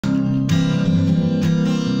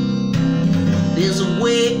There's a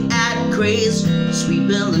way out craze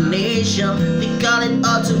sweeping the nation. They call it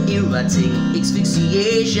auto-erotic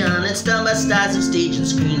asphyxiation. It's done by stars of stage and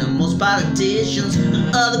screen and most politicians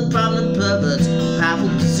and other prominent perverts in powerful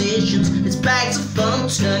positions. It's bags of fun,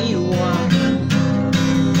 turn you on.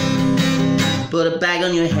 Put a bag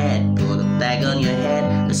on your head, put a bag on your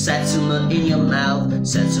head. A satsuma in your mouth,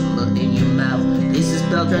 satsuma in your mouth. Place this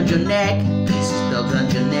belt around your neck, place this belt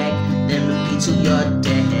around your neck. Then repeat till you're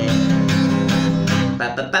dead.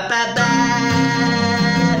 Ba ba ba ba ba,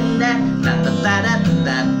 ba ba ba ba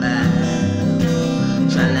ba ba.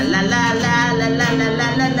 Tra la la la la la la la la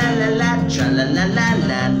la la la la. Tra la la la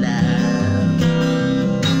la la.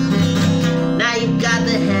 Now you got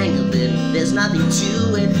the hang of it. There's nothing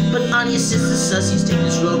to it. But on your sister sussies, take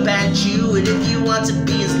this rope and chew it. If you want to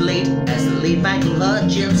be as late as the late Michael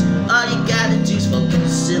Hutchins, all you gotta do is follow the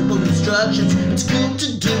simple instructions. It's good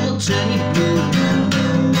to do, will turn you blue.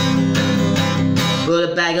 Put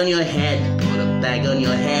a bag on your head, put a bag on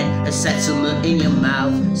your head. A satsuma in your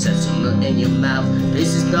mouth, satsuma in your mouth.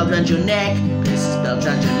 Place this belt around your neck, place this belt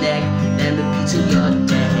around your neck. Then repeat till you're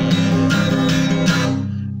dead.